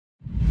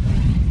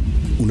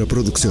Una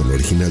producción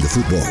original de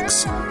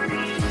Footbox.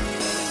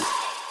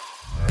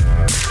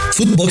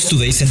 Footbox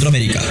Today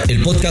Centroamérica,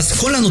 el podcast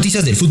con las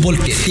noticias del fútbol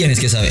que tienes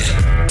que saber.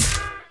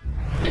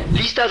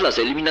 Listas las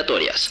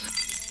eliminatorias.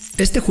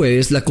 Este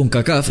jueves, la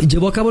CONCACAF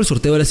llevó a cabo el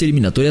sorteo de las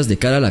eliminatorias de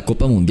cara a la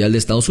Copa Mundial de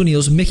Estados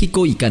Unidos,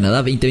 México y Canadá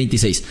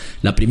 2026,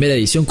 la primera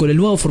edición con el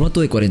nuevo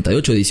formato de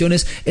 48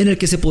 ediciones en el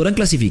que se podrán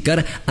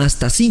clasificar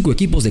hasta 5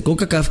 equipos de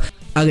CONCACAF,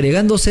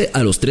 agregándose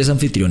a los 3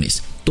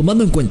 anfitriones.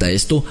 Tomando en cuenta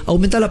esto,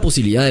 aumenta la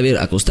posibilidad de ver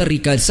a Costa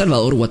Rica, El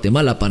Salvador,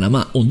 Guatemala,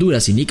 Panamá,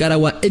 Honduras y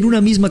Nicaragua en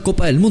una misma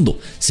Copa del Mundo.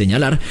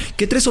 Señalar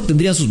que 3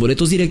 obtendrían sus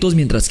boletos directos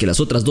mientras que las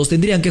otras 2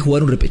 tendrían que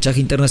jugar un repechaje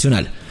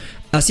internacional.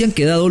 Así han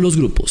quedado los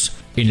grupos.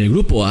 En el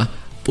grupo A,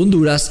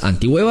 Honduras,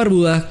 Antigua y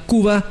Barbuda,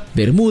 Cuba,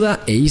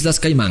 Bermuda e Islas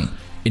Caimán.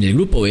 En el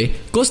grupo B,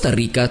 Costa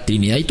Rica,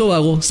 Trinidad y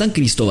Tobago, San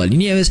Cristóbal y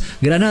Nieves,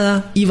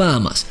 Granada y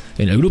Bahamas.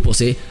 En el grupo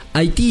C,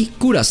 Haití,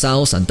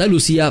 Curazao, Santa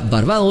Lucía,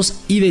 Barbados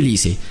y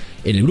Belice.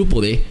 En el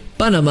grupo D,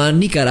 Panamá,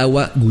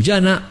 Nicaragua,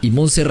 Guyana y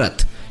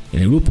Montserrat.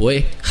 En el grupo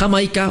E,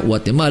 Jamaica,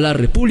 Guatemala,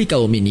 República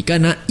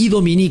Dominicana y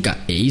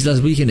Dominica e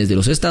Islas Vírgenes de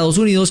los Estados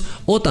Unidos,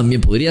 o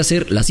también podría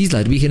ser las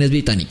Islas Vírgenes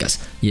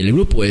Británicas. Y en el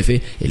grupo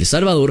F, El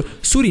Salvador,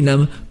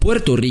 Surinam,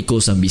 Puerto Rico,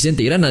 San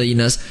Vicente y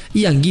Granadinas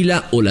y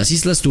Anguila o las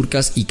Islas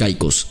Turcas y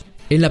Caicos.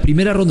 En la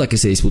primera ronda que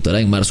se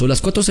disputará en marzo,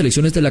 las 4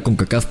 selecciones de la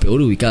CONCACAF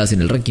peor ubicadas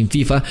en el ranking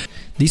FIFA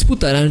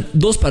disputarán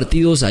 2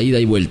 partidos a ida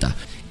y vuelta.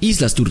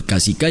 Islas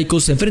Turcas y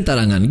Caicos se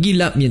enfrentarán a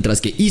Anguila,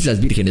 mientras que Islas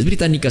Vírgenes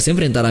Británicas se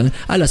enfrentarán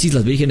a las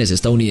Islas Vírgenes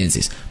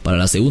estadounidenses. Para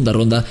la segunda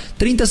ronda,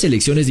 30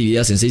 selecciones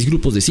divididas en 6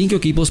 grupos de 5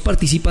 equipos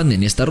participan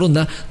en esta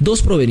ronda,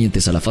 2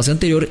 provenientes a la fase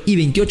anterior y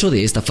 28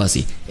 de esta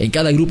fase. En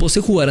cada grupo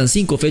se jugarán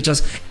 5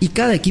 fechas y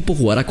cada equipo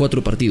jugará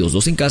 4 partidos,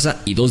 2 en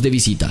casa y 2 de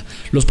visita.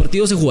 Los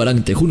partidos se jugarán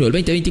entre junio del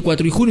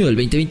 2024 y junio del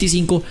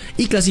 2025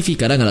 y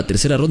clasificarán a la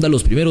tercera ronda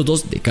los primeros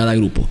 2 de cada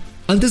grupo.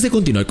 Antes de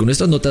continuar con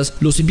nuestras notas,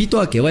 los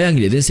invito a que vayan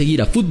y le den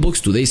seguir a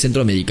Footbox Today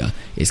Centroamérica.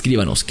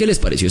 Escríbanos qué les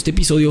pareció este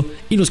episodio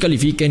y nos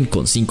califiquen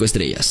con 5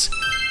 estrellas.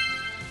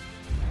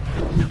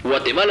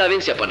 Guatemala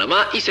vence a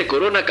Panamá y se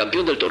corona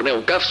campeón del torneo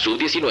UNCAF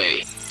Sub-19.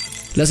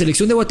 La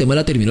selección de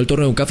Guatemala terminó el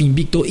torneo UNCAF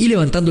invicto y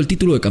levantando el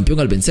título de campeón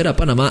al vencer a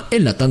Panamá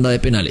en la tanda de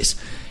penales.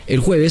 El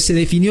jueves se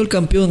definió el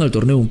campeón al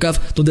torneo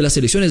UNCAF, donde las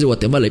selecciones de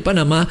Guatemala y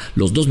Panamá,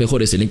 los 2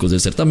 mejores elencos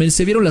del certamen,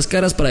 se vieron las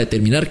caras para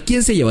determinar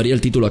quién se llevaría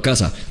el título a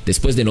casa.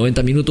 Después de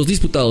 90 minutos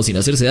disputados sin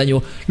hacerse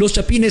daño, los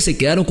chapines se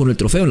quedaron con el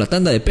trofeo en la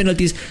tanda de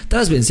penaltis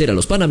tras vencer a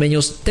los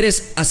panameños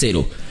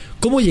 3-0.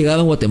 ¿Cómo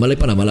llegaban Guatemala y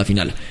Panamá a la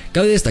final?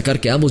 Cabe destacar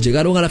que ambos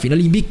llegaron a la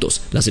final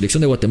invictos. La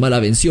selección de Guatemala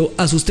venció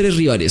a sus 3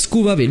 rivales,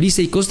 Cuba,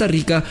 Belice y Costa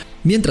Rica,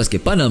 mientras que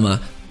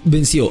Panamá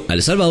venció a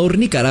El Salvador,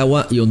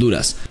 Nicaragua y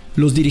Honduras.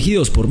 Los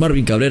dirigidos por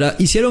Marvin Cabrera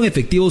hicieron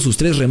efectivos sus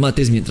 3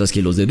 remates, mientras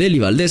que los de Deli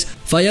Valdés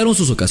fallaron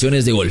sus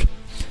ocasiones de gol.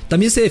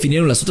 También se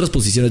definieron las otras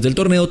posiciones del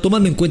torneo,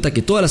 tomando en cuenta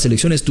que todas las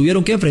selecciones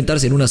tuvieron que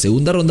enfrentarse en una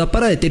segunda ronda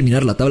para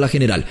determinar la tabla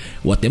general.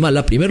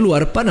 Guatemala primer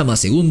lugar, Panamá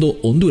segundo,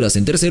 Honduras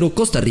en tercero,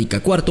 Costa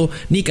Rica cuarto,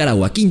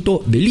 Nicaragua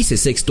quinto, Belice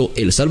sexto,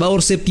 El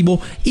Salvador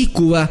séptimo y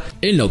Cuba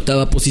en la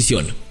 8ª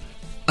posición.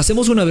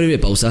 Hacemos una breve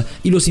pausa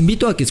y los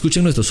invito a que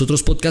escuchen nuestros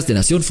otros podcasts de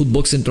Nación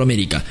Footbox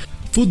Centroamérica.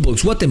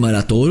 Footbox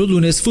Guatemala todos los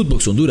lunes,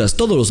 Footbox Honduras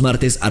todos los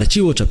martes,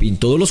 Archivo Chapín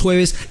todos los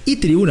jueves y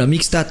Tribuna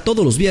Mixta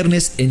todos los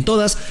viernes en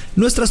todas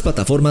nuestras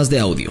plataformas de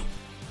audio.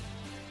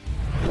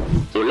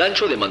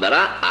 Olancho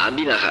demandará a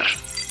Andy Nájar.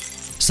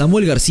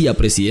 Samuel García,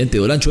 presidente de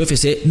Olancho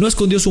FC, no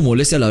escondió su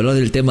molestia al hablar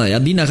del tema de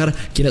Andy Nájar,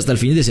 quien hasta el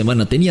fin de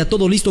semana tenía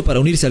todo listo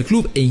para unirse al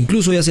club e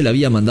incluso ya se le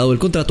había mandado el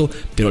contrato,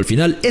 pero al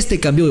final este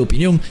cambió de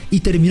opinión y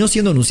terminó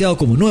siendo anunciado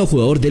como nuevo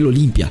jugador del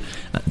Olimpia.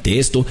 Ante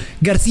esto,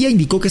 García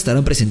indicó que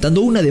estarán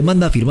presentando una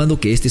demanda afirmando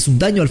que este es un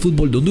daño al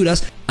fútbol de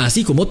Honduras,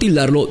 así como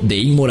tildarlo de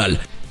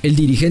inmoral. El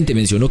dirigente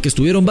mencionó que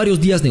estuvieron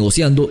varios días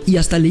negociando y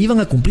hasta le iban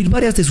a cumplir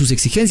varias de sus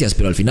exigencias,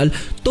 pero al final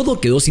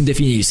todo quedó sin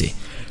definirse.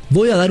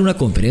 Voy a dar una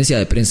conferencia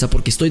de prensa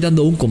porque estoy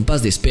dando un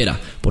compás de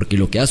espera, porque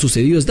lo que ha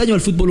sucedido es daño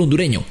al fútbol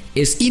hondureño.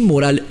 Es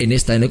inmoral en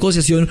esta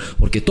negociación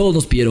porque todos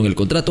nos pidieron el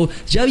contrato,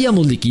 ya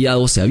habíamos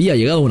liquidado, se había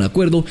llegado a un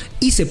acuerdo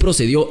y se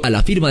procedió a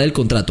la firma del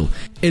contrato.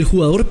 El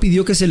jugador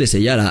pidió que se le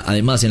sellara,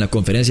 además en la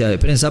conferencia de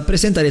prensa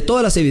presentaré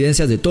todas las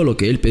evidencias de todo lo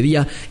que él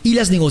pedía y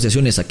las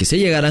negociaciones a que se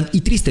llegaran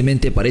y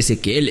tristemente parece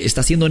que él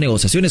está haciendo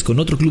negociaciones con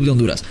otro club de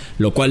Honduras,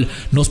 lo cual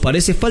nos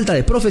parece falta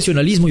de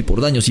profesionalismo y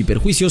por daños y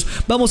perjuicios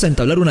vamos a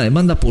entablar una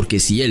demanda porque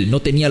si él no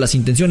tenía las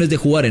intenciones de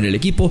jugar en el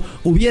equipo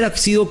hubiera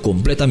sido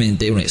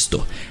completamente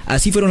honesto.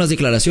 Así fueron las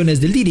declaraciones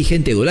del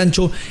dirigente de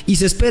Olancho y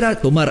se espera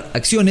tomar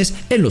acciones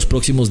en los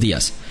próximos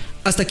días.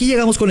 Hasta aquí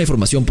llegamos con la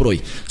información por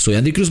hoy. Soy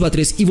Andy Cruz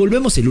Batres y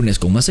volvemos el lunes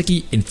con más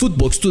aquí en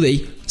Footbox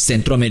Today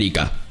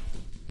Centroamérica.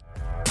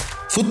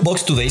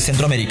 Footbox Today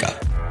Centroamérica.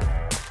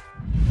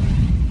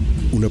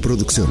 Una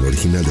producción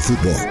original de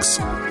Footbox.